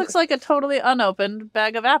 This looks like a totally unopened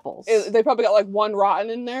bag of apples. They probably got one rotten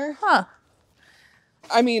in there. Huh.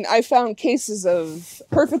 I mean, I found cases of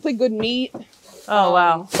perfectly good meat. Oh,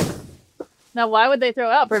 wow. Now, why would they throw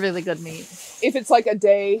out perfectly good meat? If it's a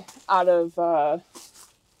day out of...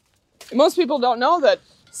 most people don't know that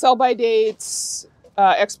sell-by dates,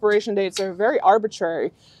 expiration dates are very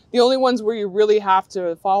arbitrary. The only ones where you really have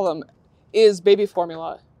to follow them is baby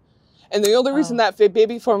formula. And the only reason that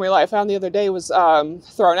baby formula I found the other day was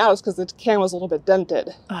thrown out is because the can was a little bit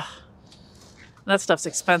dented. That stuff's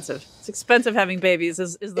expensive. It's expensive having babies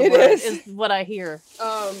is what I hear.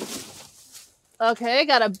 Okay,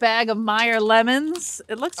 got a bag of Meyer lemons.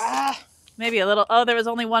 It looks maybe a little... Oh, there was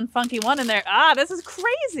only one funky one in there. This is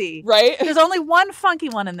crazy. Right? There's only one funky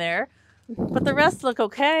one in there, but the rest look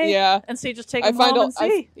okay. Yeah. And so you just take them home and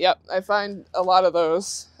see. I find a lot of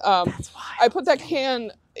those. That's why. I put that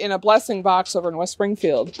can in a blessing box over in West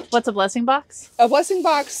Springfield. What's a blessing box? A blessing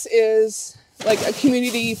box is like a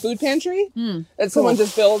community food pantry that someone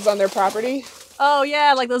just builds on their property. Oh,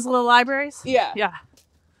 yeah, like those little libraries? Yeah. Yeah.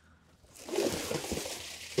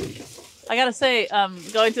 I gotta say,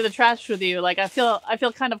 going through the trash with you, like I feel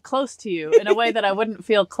kind of close to you in a way that I wouldn't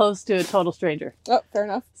feel close to a total stranger. Oh, fair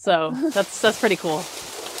enough. So that's pretty cool.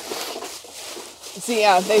 See,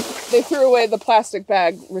 yeah, they threw away the plastic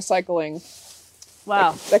bag recycling.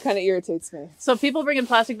 Wow. That kind of irritates me. So people bring in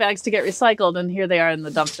plastic bags to get recycled, and here they are in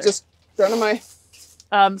the dumpster. Just throw them away.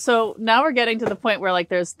 So now we're getting to the point where like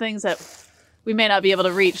there's things that we may not be able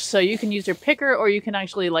to reach. So you can use your picker, or you can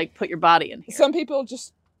actually like put your body in here. Some people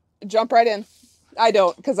just jump right in. I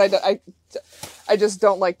don't, because I just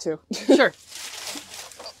don't like to. Sure.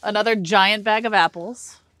 Another giant bag of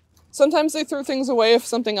apples. Sometimes they throw things away if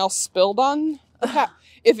something else spilled on the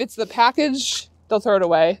if it's the package, they'll throw it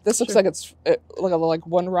away. This looks like it's like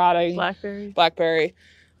one rotting blackberry.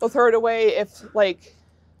 They'll throw it away if like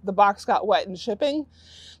the box got wet in shipping.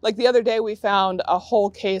 Like the other day we found a whole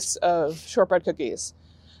case of shortbread cookies.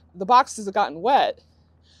 The boxes have gotten wet,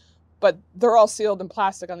 but they're all sealed in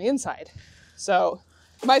plastic on the inside. So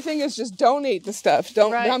my thing is just donate the stuff.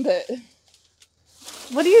 Don't dump it.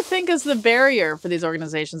 What do you think is the barrier for these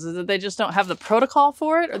organizations? Is that they just don't have the protocol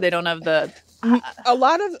for it, or they don't have the... A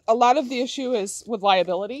lot of the issue is with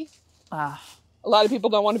liability. A lot of people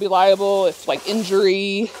don't want to be liable if like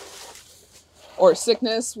injury or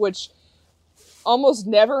sickness, which almost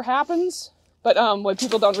never happens. But what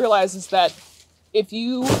people don't realize is that if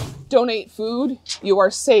you donate food, you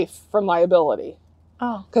are safe from liability.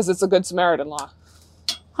 Oh. Because it's a Good Samaritan law.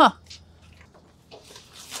 Huh.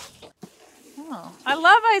 Oh, I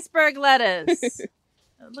love iceberg lettuce. It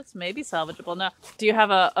looks maybe salvageable. Now, do you have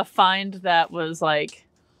a find that was like,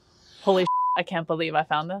 holy I can't believe I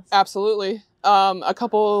found this? Absolutely. A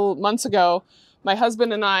couple months ago, my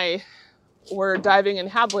husband and I were diving in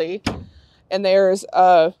Hadley, and there's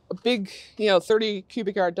a big, 30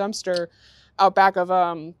 cubic yard dumpster out back of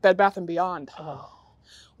Bed Bath & Beyond. Oh.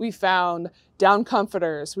 We found down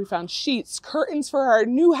comforters. We found sheets, curtains for our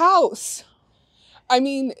new house. I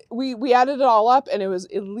mean, we added it all up, and it was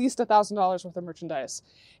at least $1,000 worth of merchandise.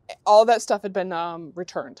 All that stuff had been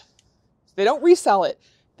returned. They don't resell it.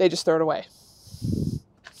 They just throw it away.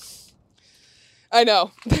 I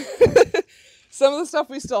know. Some of the stuff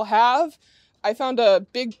we still have. I found a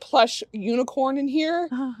big plush unicorn in here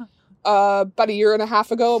about a year and a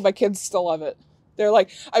half ago. My kids still love it. They're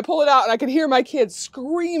like, I pull it out and I can hear my kids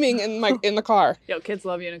screaming in the car. Yo, kids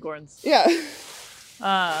love unicorns.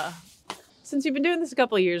 Yeah. Since you've been doing this a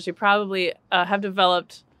couple of years, you probably have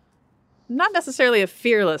developed not necessarily a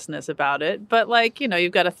fearlessness about it, but like,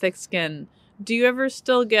 you've got a thick skin. Do you ever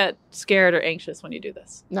still get scared or anxious when you do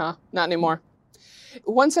this? No, not anymore.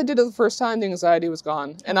 Once I did it the first time, the anxiety was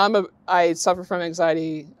gone. And I suffer from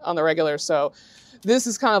anxiety on the regular, so this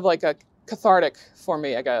is kind of like a cathartic for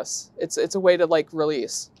me, I guess. It's a way to like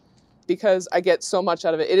release, because I get so much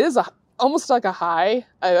out of it. It is almost like a high.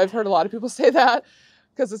 I've heard a lot of people say that,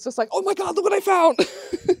 because it's just like, oh my God, look what I found.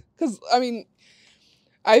 Because I mean,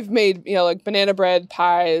 I've made like banana bread,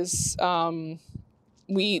 pies.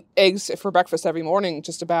 We eat eggs for breakfast every morning,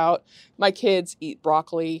 just about. My kids eat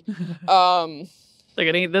broccoli. They're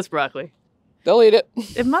gonna eat this broccoli. They'll eat it.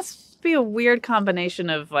 It must be a weird combination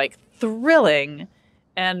of like thrilling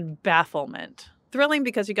and bafflement. Thrilling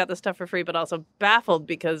because you got the stuff for free, but also baffled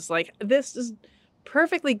because like this is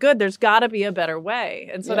perfectly good. There's got to be a better way,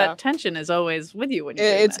 and so that tension is always with you when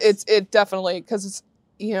you're doing this. It definitely, because it's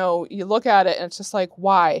you look at it and it's just like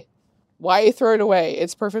why you throw it away?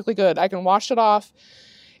 It's perfectly good. I can wash it off.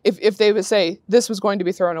 If they would say this was going to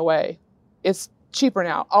be thrown away, it's cheaper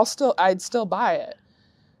now. I'd still buy it,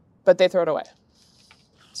 but they throw it away.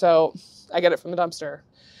 So I get it from the dumpster.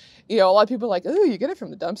 A lot of people are like, oh, you get it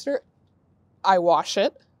from the dumpster. I wash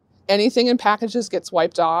it. Anything in packages gets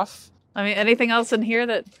wiped off. I mean, anything else in here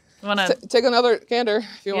that you want to... Take another gander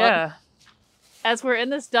if you want. Yeah. As we're in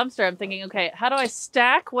this dumpster, I'm thinking, okay, how do I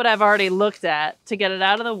stack what I've already looked at to get it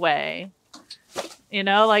out of the way?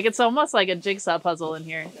 Like it's almost like a jigsaw puzzle in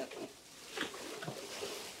here.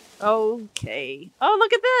 Okay. Oh,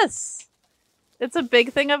 look at this. It's a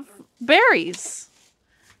big thing of berries.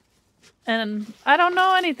 And I don't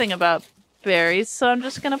know anything about berries, so I'm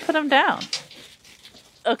just going to put them down.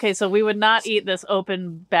 Okay, so we would not eat this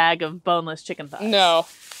open bag of boneless chicken thighs. No.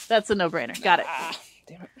 That's a no-brainer. Got it.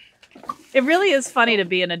 Damn it. It really is funny to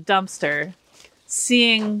be in a dumpster,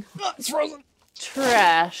 seeing it's frozen.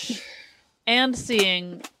 Trash and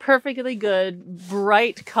seeing perfectly good,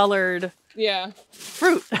 bright-colored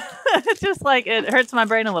fruit. It's just like, it hurts my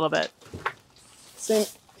brain a little bit. Same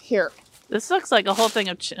here. This looks like a whole thing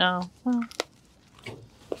of... oh, well.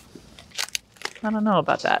 I don't know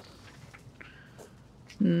about that.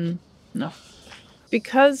 No.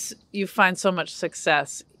 Because you find so much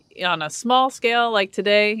success on a small scale, like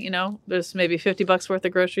today, you know, there's maybe $50 worth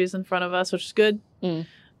of groceries in front of us, which is good.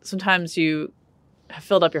 Sometimes you have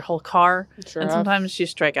filled up your whole car, and sometimes you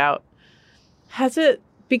strike out. Has it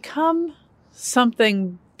become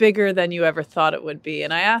something bigger than you ever thought it would be?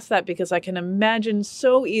 And I ask that because I can imagine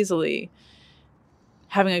so easily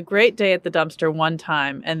having a great day at the dumpster one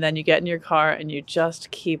time, and then you get in your car and you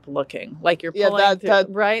just keep looking, like you're pulling through,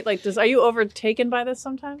 right? Like, are you overtaken by this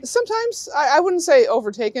sometimes? Sometimes. I wouldn't say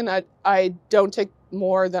overtaken. I don't take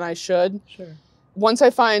more than I should. Sure. Once I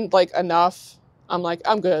find like enough, I'm like,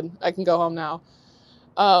 I'm good. I can go home now.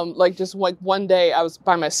 Like just like one day I was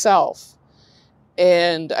by myself,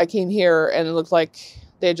 and I came here and it looked like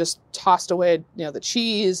they had just tossed away, you know, the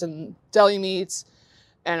cheese and deli meats.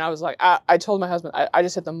 And I was like, I told my husband, I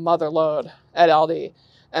just hit the mother load at Aldi.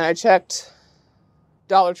 And I checked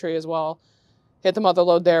Dollar Tree as well. Hit the mother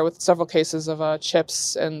load there with several cases of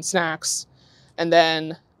chips and snacks. And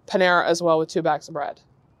then Panera as well with 2 bags of bread.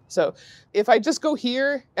 So if I just go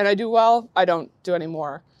here and I do well, I don't do any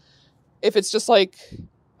more. If it's just like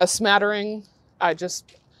a smattering,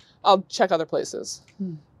 I'll check other places.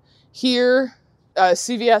 Here,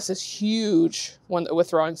 CVS is huge with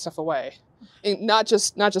throwing stuff away. And not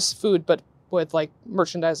just food, but with like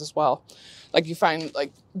merchandise as well. Like you find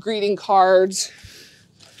like greeting cards,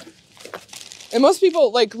 and most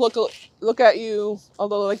people like look at you a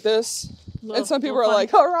little like this, and some people are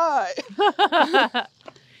like, "All right."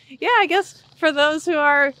 Yeah, I guess for those who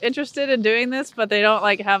are interested in doing this, but they don't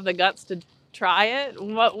like have the guts to try it,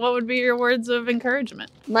 what would be your words of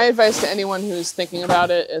encouragement? My advice to anyone who's thinking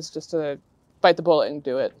about it is just to bite the bullet and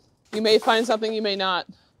do it. You may find something, you may not.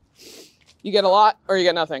 You get a lot or you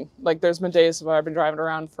get nothing. Like there's been days where I've been driving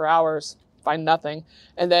around for hours, find nothing.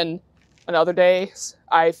 And then on other days,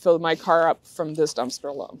 I filled my car up from this dumpster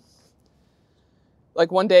alone.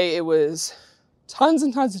 Like one day it was tons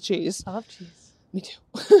and tons of cheese. I love cheese. Me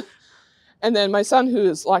too. And then my son, who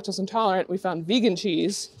is lactose intolerant, we found vegan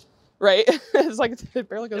cheese, right? It's like, it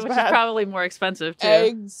barely goes bad. Which is probably more expensive too.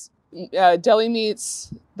 Eggs, deli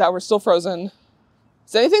meats that were still frozen.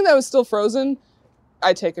 So anything that was still frozen,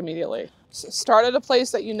 I take immediately. Start at a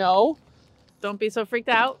place that you know. Don't be so freaked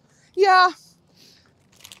out. Yeah.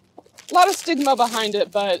 A lot of stigma behind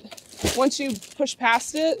it, but once you push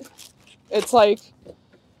past it, it's like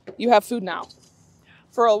you have food now.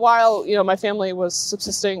 For a while, you know, my family was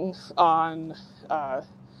subsisting on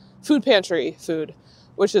food pantry food,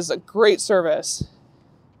 which is a great service.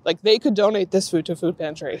 Like they could donate this food to food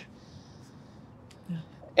pantry. Yeah.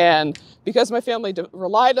 And because my family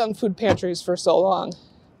relied on food pantries for so long,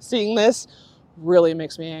 seeing this really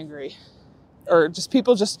makes me angry. Or just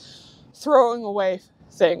people just throwing away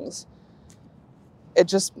things. It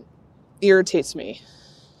just irritates me.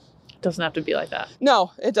 It doesn't have to be like that.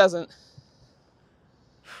 No, it doesn't.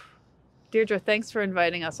 Deirdre, thanks for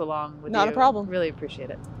inviting us along with you. Not a problem. Really appreciate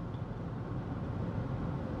it.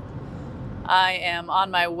 I am on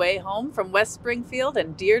my way home from West Springfield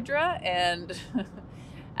and Deirdre, and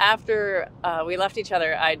after we left each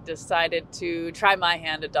other, I decided to try my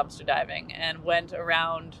hand at dumpster diving and went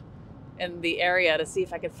around in the area to see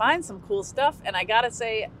if I could find some cool stuff. And I gotta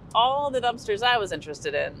say, all the dumpsters I was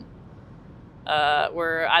interested in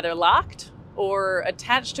were either locked or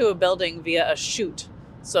attached to a building via a chute.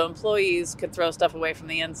 So employees could throw stuff away from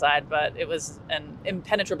the inside, but it was an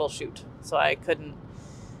impenetrable chute, so I couldn't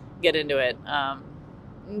get into it.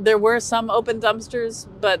 There were some open dumpsters,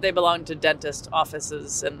 but they belonged to dentist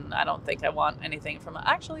offices, and I don't think I want anything from it.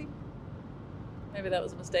 Actually, maybe that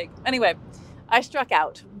was a mistake. Anyway, I struck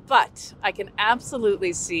out, but I can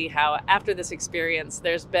absolutely see how after this experience,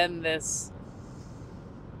 there's been this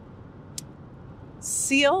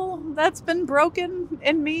seal that's been broken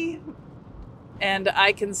in me, and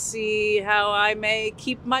I can see how I may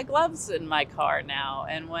keep my gloves in my car now.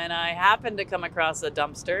 And when I happen to come across a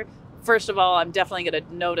dumpster, first of all, I'm definitely going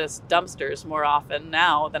to notice dumpsters more often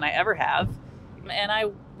now than I ever have. And I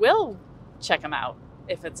will check them out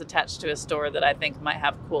if it's attached to a store that I think might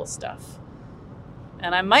have cool stuff.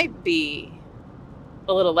 And I might be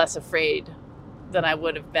a little less afraid than I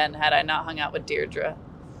would have been had I not hung out with Deirdre.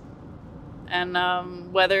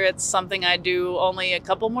 And whether it's something I do only a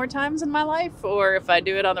couple more times in my life, or if I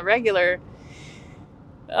do it on the regular,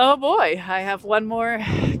 oh boy, I have one more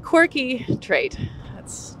quirky trait.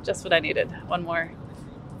 That's just what I needed. One more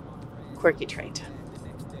quirky trait.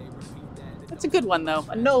 That's a good one, though.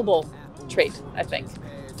 A noble trait, I think,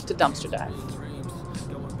 to dumpster dive.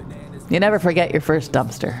 You never forget your first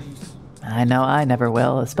dumpster. I know I never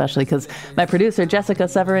will, especially because my producer, Jessica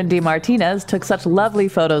Severin D. Martinez, took such lovely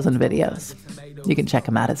photos and videos. You can check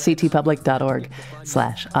them out at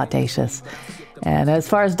ctpublic.org/audacious. And as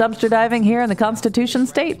far as dumpster diving here in the Constitution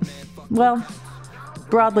State, well,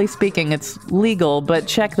 broadly speaking, it's legal, but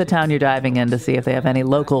check the town you're diving in to see if they have any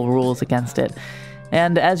local rules against it.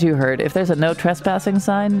 And as you heard, if there's a no trespassing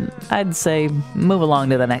sign, I'd say move along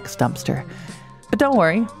to the next dumpster. But don't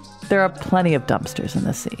worry, there are plenty of dumpsters in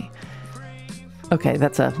the sea. Okay,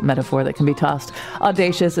 that's a metaphor that can be tossed.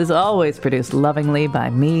 Audacious is always produced lovingly by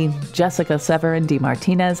me, Jessica Severin D.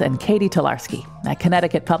 Martinez, and Katie Tolarski at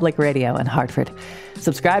Connecticut Public Radio in Hartford.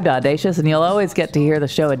 Subscribe to Audacious and you'll always get to hear the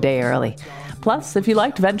show a day early. Plus, if you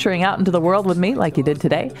liked venturing out into the world with me like you did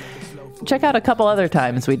today, check out a couple other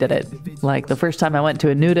times we did it, like the first time I went to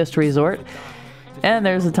a nudist resort, and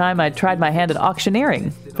there's a time I tried my hand at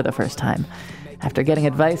auctioneering for the first time, after getting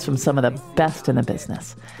advice from some of the best in the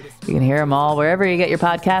business. You can hear them all wherever you get your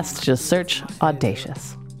podcasts. Just search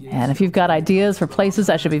Audacious. And if you've got ideas for places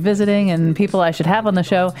I should be visiting and people I should have on the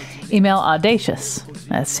show, email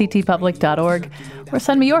audacious@ctpublic.org or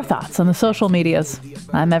send me your thoughts on the social medias.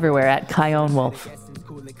 I'm everywhere at Kyone Wolf.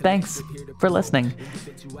 Thanks for listening.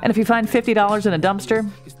 And if you find $50 in a dumpster,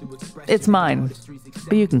 it's mine,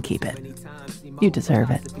 but you can keep it. You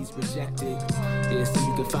deserve it.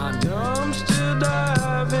 Dumpster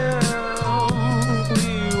diving,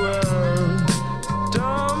 we were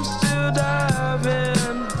dumpster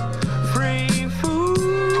diving, free food.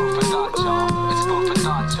 Food for thought, y'all. It's food for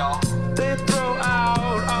thought, y'all. They throw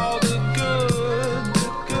out all the good.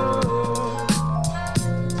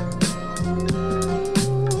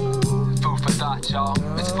 Food for thought, y'all.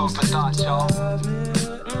 It's food for thought, y'all.